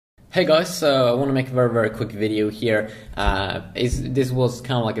Hey guys, so I want to make a very quick video here. This was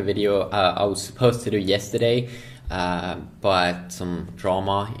kind of like a video I was supposed to do yesterday, but some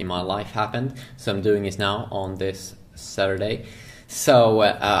drama in my life happened, so I'm doing this now on this Saturday. So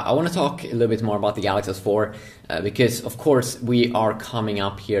I want to talk a little bit more about the Galaxy S4 because of course we are coming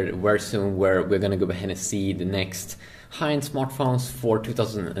up here very soon where we're going to go ahead and see the next high-end smartphones for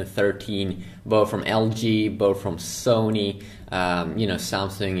 2013, both from LG, both from Sony,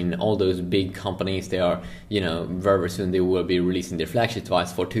 Samsung, and all those big companies. They are, very soon they will be releasing their flagship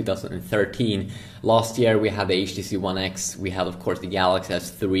device for 2013. Last year we had the HTC One X, we had of course the Galaxy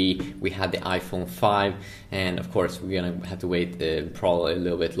S3, we had the iPhone 5, and of course we're gonna have to wait probably a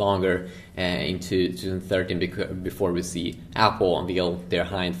little bit longer into 2013 before we see Apple unveil their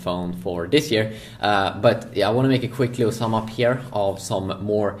high-end phone for this year. But yeah, I want to make a quick little sum up here of some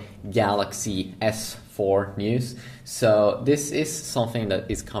more Galaxy S4 news. So this is something that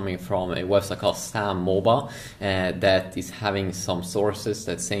is coming from a website called Sam Mobile that is having some sources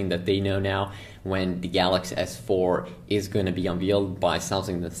that's saying that they know now when the Galaxy S4 is going to be unveiled by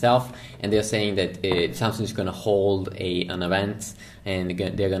Samsung themselves, and they're saying that Samsung is going to hold an event and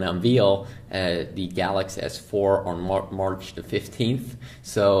they're going to unveil the Galaxy S4 on March the 15th.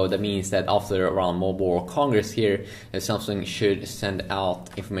 So that means that after around Mobile World Congress here, Samsung should send out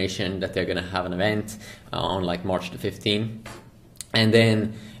information that they're going to have an event on like March the 15th. And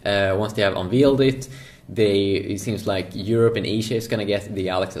then once they have unveiled it, it seems like Europe and Asia is going to get the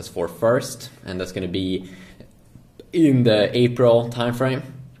Galaxy S4 first, and that's going to be in the April timeframe.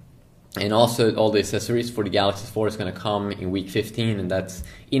 And also all the accessories for the Galaxy S4 is going to come in week 15, and that's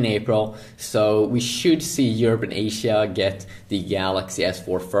in April. So we should see Europe and Asia get the Galaxy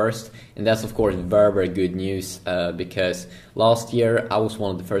S4 first, and that's of course very good news because last year I was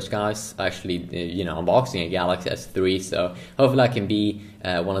one of the first guys actually unboxing a Galaxy S3. So hopefully I can be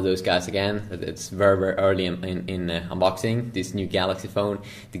one of those guys again. It's very early in unboxing this new Galaxy phone.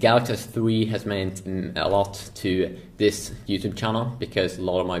 The Galaxy S3 has meant a lot to this YouTube channel because a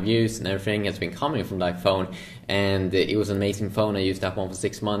lot of my views and everything has been coming from that phone, and it was an amazing phone. I used that one for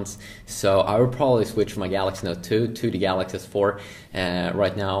 6 months, so I will probably switch from my Galaxy Note 2 to the Galaxy S4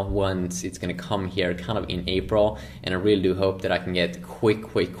 right now once it's going to come here kind of in April, and I really do hope that I can get quick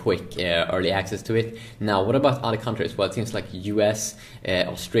early access to it. Now, what about other countries? Well, it seems like US,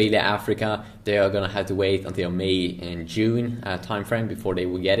 Australia, Africa, they are going to have to wait until May and June timeframe before they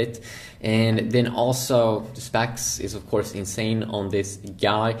will get it. And then also the specs is of course insane on this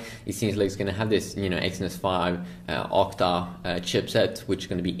guy. It seems like it's going to have this Exynos 5 Octa chipset, which is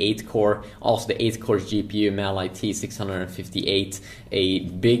going to be 8-core. Also the 8-core GPU, Mali T658, a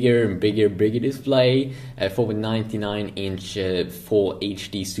bigger display, 499-inch full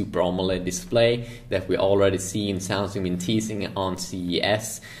HD Super AMOLED display that we already see in Samsung been teasing on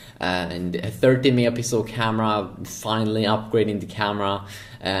CES. And a 30 megapixel camera, finally upgrading the camera,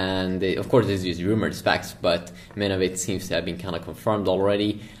 and of course this is rumored specs, but many of it seems to have been kind of confirmed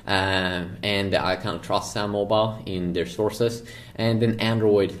already, and I kind of trust Sam Mobile in their sources. And then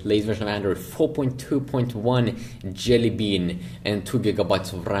Android, latest version of Android 4.2.1 Jelly Bean and 2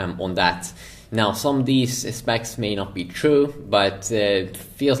 GB of RAM on that. Now, some of these specs may not be true, but it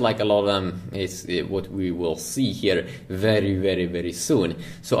feels like a lot of them is what we will see here very soon.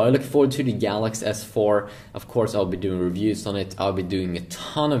 So I look forward to the Galaxy S4. Of course, I'll be doing reviews on it. I'll be doing a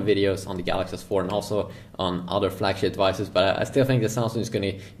ton of videos on the Galaxy S4 and also on other flagship devices, but I still think that Samsung is going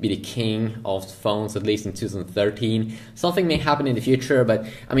to be the king of phones, at least in 2013. Something may happen in the future, but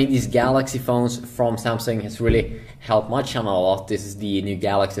I mean, these Galaxy phones from Samsung has really helped my channel a lot. This is the new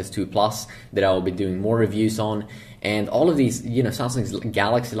Galaxy S2 Plus that I will be doing more reviews on. And all of these, Samsung's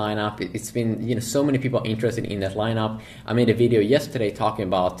Galaxy lineup, it's been, so many people interested in that lineup. I made a video yesterday talking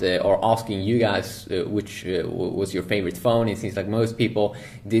about, or asking you guys which was your favorite phone. It seems like most people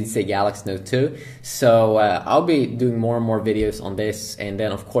did say Galaxy Note 2. So I'll be doing more and more videos on this. And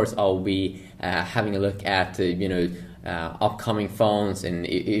then, of course, I'll be having a look at, upcoming phones. And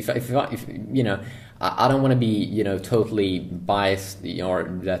if I don't want to be, totally biased, or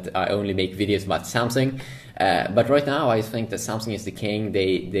that I only make videos about Samsung. But right now, I think that Samsung is the king.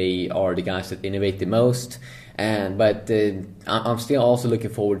 They are the guys that innovate the most. But I'm still also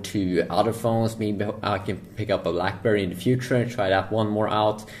looking forward to other phones. Maybe I can pick up a BlackBerry in the future and try that one more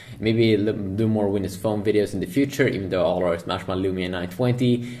out. Maybe do more Windows Phone videos in the future, even though I'll already smash my Lumia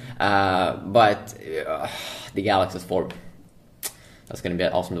 920. But the Galaxy S4, that's going to be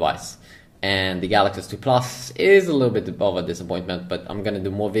an awesome device. And the Galaxy S2 Plus is a little bit of a disappointment, but I'm going to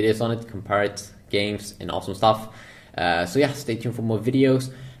do more videos on it, compare it, games, and awesome stuff. So yeah, stay tuned for more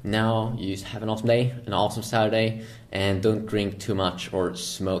videos. Now, you just have an awesome day, an awesome Saturday, and don't drink too much or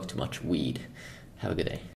smoke too much weed. Have a good day.